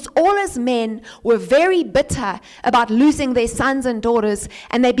because all his men were very bitter about losing their sons and daughters,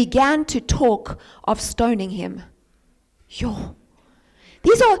 and they began to talk of stoning him. Yo.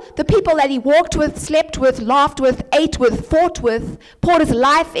 These are the people that he walked with, slept with, laughed with, ate with, fought with, poured his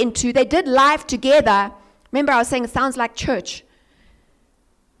life into. They did life together. Remember I was saying it sounds like church.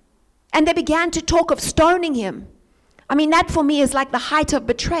 And they began to talk of stoning him. I mean, that for me is like the height of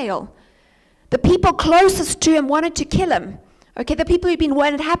betrayal. The people closest to him wanted to kill him. Okay, the people who've been,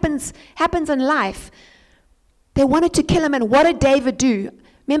 when it happens in life, they wanted to kill him. And what did David do?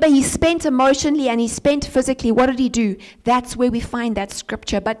 Remember, he spent emotionally and he spent physically. What did he do? That's where we find that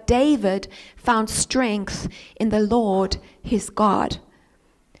scripture. But David found strength in the Lord his God.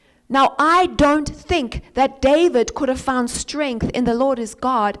 Now, I don't think that David could have found strength in the Lord his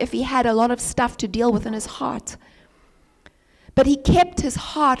God if he had a lot of stuff to deal with in his heart. But he kept his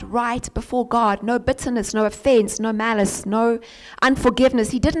heart right before God. No bitterness, no offense, no malice, no unforgiveness.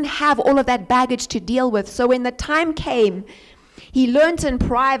 He didn't have all of that baggage to deal with. So when the time came, he learned in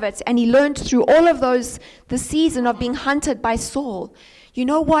private, and he learned through all of those, the season of being hunted by Saul. You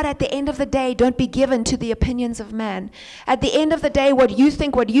know what? At the end of the day, don't be given to the opinions of man. At the end of the day, what you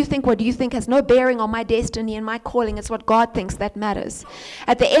think has no bearing on my destiny and my calling. It's what God thinks that matters.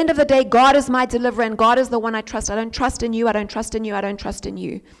 At the end of the day, God is my deliverer and God is the one I trust. I don't trust in you. I don't trust in you. I don't trust in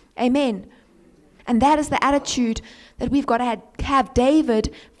you. Amen. And that is the attitude that we've got to have.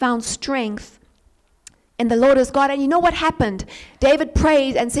 David found strength in the Lord is God. And you know what happened? David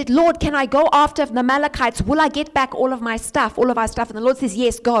prayed and said, Lord, can I go after the Amalekites? Will I get back all of our stuff? And the Lord says,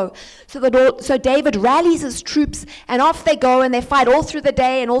 yes, go. So David rallies his troops, and off they go, and they fight all through the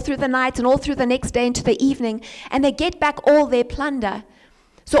day and all through the night and all through the next day into the evening, and they get back all their plunder.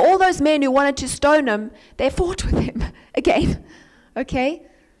 So all those men who wanted to stone him, they fought with him again. Okay?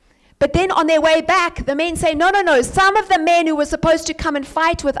 But then on their way back, the men say, no. Some of the men who were supposed to come and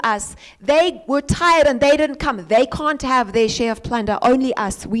fight with us, they were tired and they didn't come. They can't have their share of plunder. Only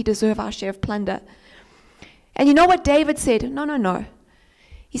us. We deserve our share of plunder. And you know what David said? No.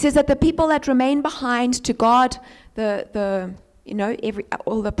 He says that the people that remain behind to guard all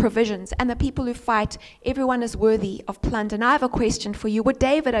the provisions, and the people who fight, everyone is worthy of plunder. And I have a question for you. Would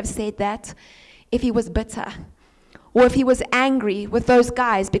David have said that if he was bitter? Or if he was angry with those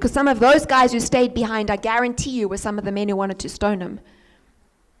guys? Because some of those guys who stayed behind, I guarantee you, were some of the men who wanted to stone him.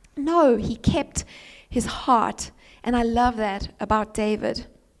 No, he kept his heart. And I love that about David.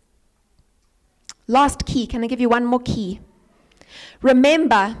 Last key. Can I give you one more key?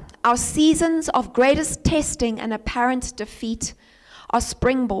 Remember, our seasons of greatest testing and apparent defeat are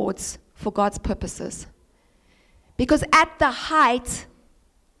springboards for God's purposes. Because at the height,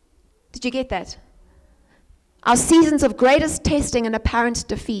 did you get that? Our seasons of greatest testing and apparent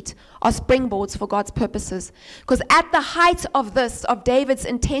defeat are springboards for God's purposes. Because at the height of this, of David's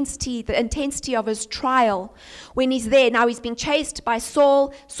intensity, the intensity of his trial, when he's there, now he's being chased by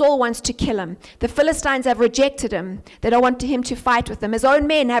Saul. Saul wants to kill him. The Philistines have rejected him. They don't want him to fight with them. His own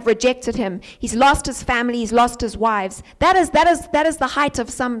men have rejected him. He's lost his family. He's lost his wives. That is the height of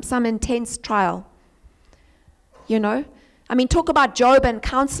some intense trial. You know? I mean, talk about Job and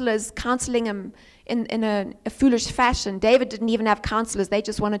counselors counseling him in a foolish fashion. David didn't even have counselors. They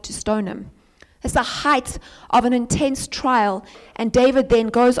just wanted to stone him. It's the height of an intense trial. And David then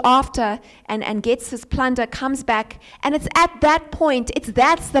goes after and gets his plunder, comes back. And it's at that point,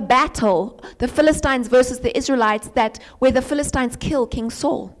 that's the battle, the Philistines versus the Israelites, where the Philistines kill King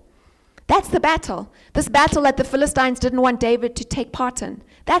Saul. That's the battle. This battle that the Philistines didn't want David to take part in.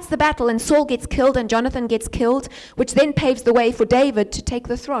 That's the battle. And Saul gets killed and Jonathan gets killed, which then paves the way for David to take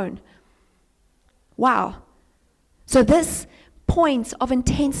the throne. Wow. So this point of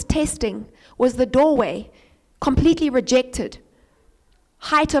intense testing was the doorway, completely rejected.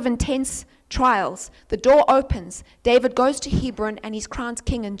 Height of intense trials. The door opens. David goes to Hebron and he's crowned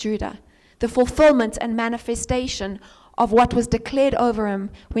king in Judah. The fulfillment and manifestation of what was declared over him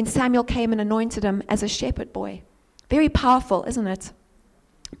when Samuel came and anointed him as a shepherd boy. Very powerful, isn't it?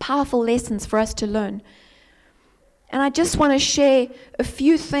 Powerful lessons for us to learn. And I just want to share a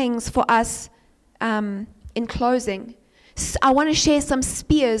few things for us in closing, I want to share some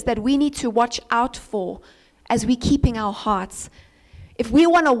spears that we need to watch out for as we're keeping our hearts. If we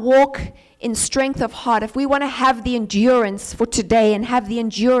want to walk in strength of heart, if we want to have the endurance for today and have the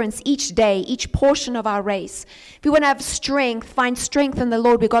endurance each day, each portion of our race, if we want to have strength, find strength in the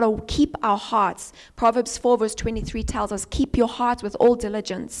Lord, we've got to keep our hearts. Proverbs 4 verse 23 tells us, keep your heart with all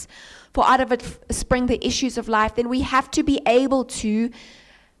diligence, for out of it spring the issues of life. Then we have to be able to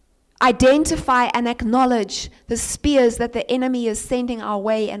identify and acknowledge the spears that the enemy is sending our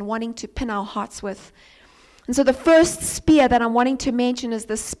way and wanting to pin our hearts with. And so the first spear that I'm wanting to mention is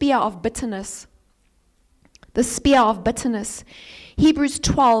the spear of bitterness. The spear of bitterness. Hebrews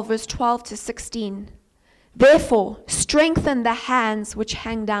 12, verse 12 to 16. Therefore, strengthen the hands which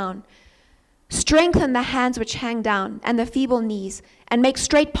hang down. Strengthen the hands which hang down and the feeble knees, and make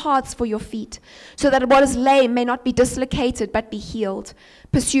straight paths for your feet, so that what is lame may not be dislocated but be healed.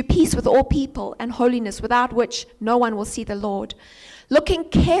 Pursue peace with all people and holiness, without which no one will see the Lord. Looking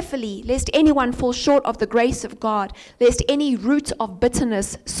carefully, lest anyone fall short of the grace of God, lest any root of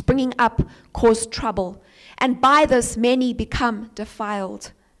bitterness springing up cause trouble, and by this many become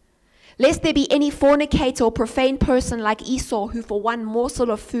defiled. Lest there be any fornicator or profane person like Esau, who for one morsel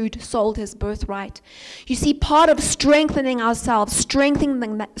of food sold his birthright. You see, part of strengthening ourselves,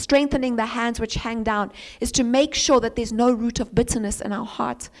 strengthening the hands which hang down, is to make sure that there's no root of bitterness in our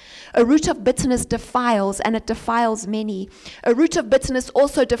heart. A root of bitterness defiles, and it defiles many. A root of bitterness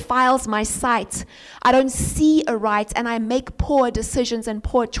also defiles my sight. I don't see aright, and I make poor decisions and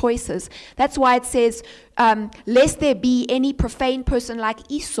poor choices. That's why it says, lest there be any profane person like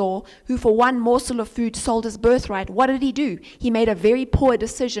Esau, who for one morsel of food sold his birthright. What did he do? He made a very poor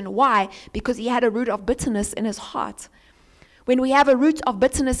decision. Why? Because he had a root of bitterness in his heart. When we have a root of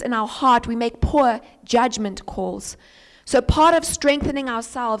bitterness in our heart, we make poor judgment calls. So part of strengthening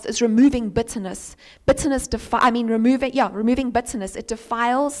ourselves is removing bitterness. Removing bitterness. It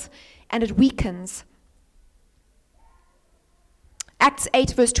defiles and it weakens. Acts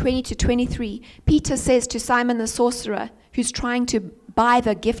 8 verse 20 to 23, Peter says to Simon the sorcerer, who's trying to buy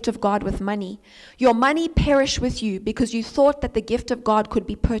the gift of God with money, your money perish with you, because you thought that the gift of God could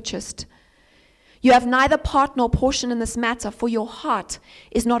be purchased. You have neither part nor portion in this matter, for your heart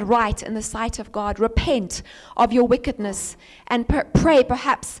is not right in the sight of God. Repent of your wickedness and pray,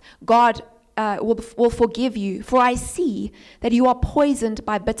 perhaps God will forgive you. For I see that you are poisoned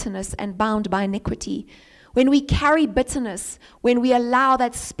by bitterness and bound by iniquity. When we carry bitterness, when we allow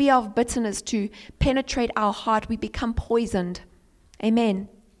that spear of bitterness to penetrate our heart, we become poisoned. Amen.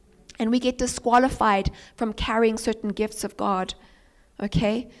 And we get disqualified from carrying certain gifts of God.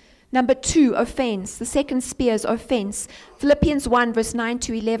 Okay? Number 2, offense. The second spear is offense. Philippians 1 verse 9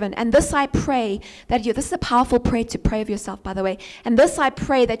 to 11. And this I pray that this is a powerful prayer to pray of yourself, by the way. And this I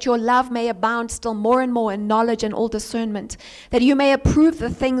pray, that your love may abound still more and more in knowledge and all discernment, that you may approve the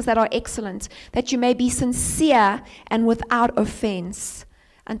things that are excellent, that you may be sincere and without offense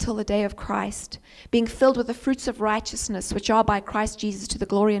until the day of Christ, being filled with the fruits of righteousness, which are by Christ Jesus, to the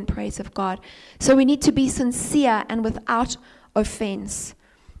glory and praise of God. So we need to be sincere and without offense.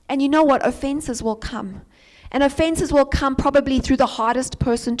 And you know what? Offenses will come. And offenses will come probably through the hardest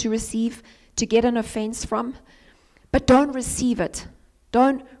person to receive, to get an offense from. But don't receive it.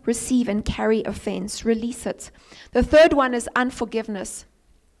 Don't receive and carry offense. Release it. The third one is unforgiveness.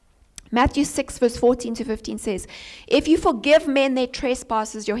 Matthew 6 verse 14 to 15 says, if you forgive men their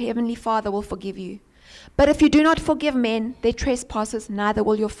trespasses, your heavenly Father will forgive you. But if you do not forgive men their trespasses, neither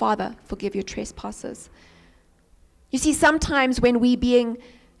will your Father forgive your trespasses. You see, sometimes when we're being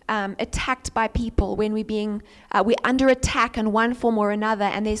attacked by people, when we're under attack in one form or another,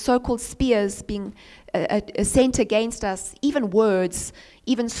 and there's so-called spears being sent against us, even words,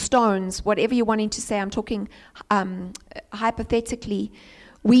 even stones, whatever you're wanting to say, I'm talking hypothetically,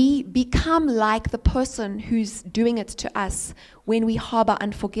 we become like the person who's doing it to us when we harbor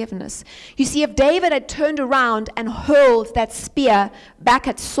unforgiveness. You see, if David had turned around and hurled that spear back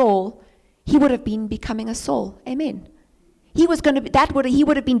at Saul, he would have been becoming a Saul. Amen. He would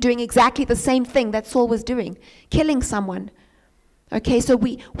have been doing exactly the same thing that Saul was doing, killing someone. Okay, so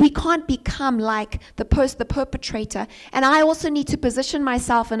we can't become like the perpetrator. And I also need to position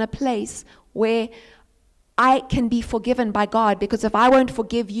myself in a place where I can be forgiven by God, because if I won't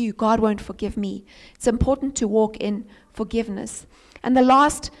forgive you, God won't forgive me. It's important to walk in forgiveness. And the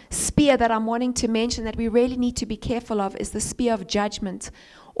last spear that I'm wanting to mention that we really need to be careful of is the spear of judgment,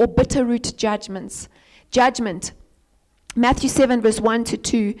 or bitter root judgments. Judgment. Matthew 7 verse 1 to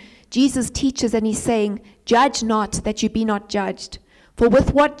 2, Jesus teaches and he's saying, judge not that you be not judged. For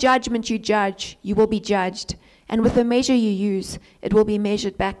with what judgment you judge, you will be judged. And with the measure you use, it will be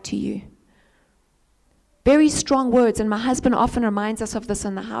measured back to you. Very strong words, and my husband often reminds us of this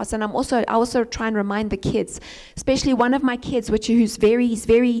in the house. And I also try and remind the kids, especially one of my kids, he's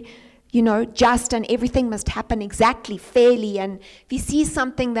very, just, and everything must happen exactly, fairly. And if he sees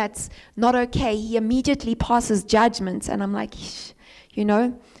something that's not okay, he immediately passes judgment. And I'm like,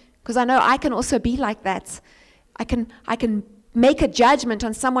 because I know I can also be like that. I can make a judgment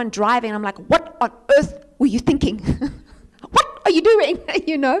on someone driving. I'm like, what on earth were you thinking? What are you doing?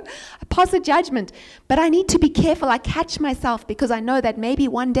 I pass a judgment. But I need to be careful. I catch myself because I know that maybe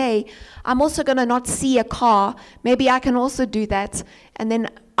one day I'm also going to not see a car. Maybe I can also do that. And then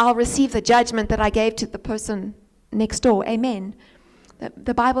I'll receive the judgment that I gave to the person next door. Amen.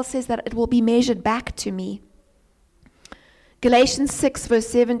 The Bible says that it will be measured back to me. Galatians 6 verse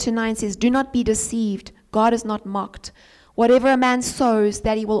 7 to 9 says, do not be deceived. God is not mocked. Whatever a man sows,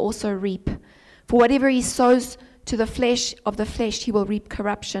 that he will also reap. For whatever he sows to the flesh of the flesh, he will reap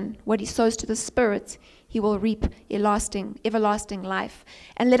corruption. What he sows to the Spirit, he will reap everlasting life.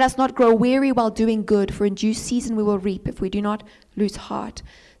 And let us not grow weary while doing good, for in due season we will reap if we do not lose heart.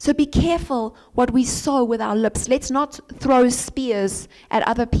 So be careful what we sow with our lips. Let's not throw spears at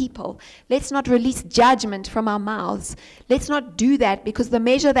other people. Let's not release judgment from our mouths. Let's not do that, because the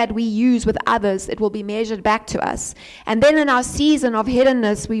measure that we use with others, it will be measured back to us. And then in our season of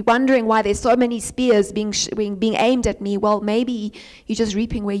hiddenness, we're wondering why there's so many spears being aimed at me. Well, maybe you're just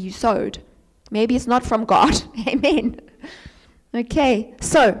reaping where you sowed. Maybe it's not from God. Amen. Okay,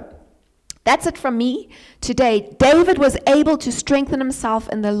 so that's it from me today. David was able to strengthen himself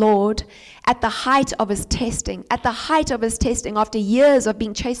in the Lord at the height of his testing. At the height of his testing, after years of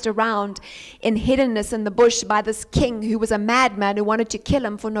being chased around in hiddenness in the bush by this king who was a madman who wanted to kill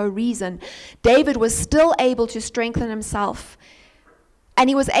him for no reason, David was still able to strengthen himself. And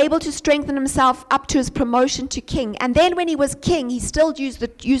he was able to strengthen himself up to his promotion to king. And then when he was king, he still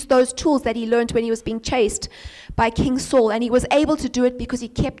used those tools that he learned when he was being chased by King Saul. And he was able to do it because he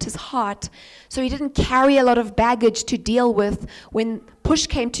kept his heart. So he didn't carry a lot of baggage to deal with when push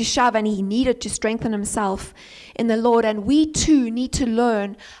came to shove and he needed to strengthen himself in the Lord. And we too need to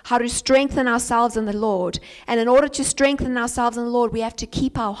learn how to strengthen ourselves in the Lord. And in order to strengthen ourselves in the Lord, we have to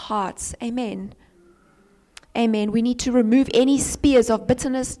keep our hearts. Amen. Amen. We need to remove any spears of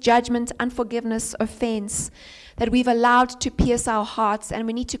bitterness, judgment, unforgiveness, offense that we've allowed to pierce our hearts. And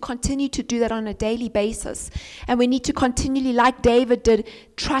we need to continue to do that on a daily basis. And we need to continually, like David did,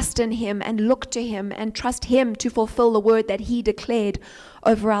 trust in him and look to him and trust him to fulfill the word that he declared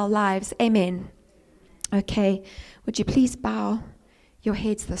over our lives. Amen. Okay. Would you please bow your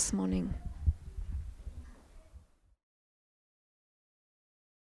heads this morning?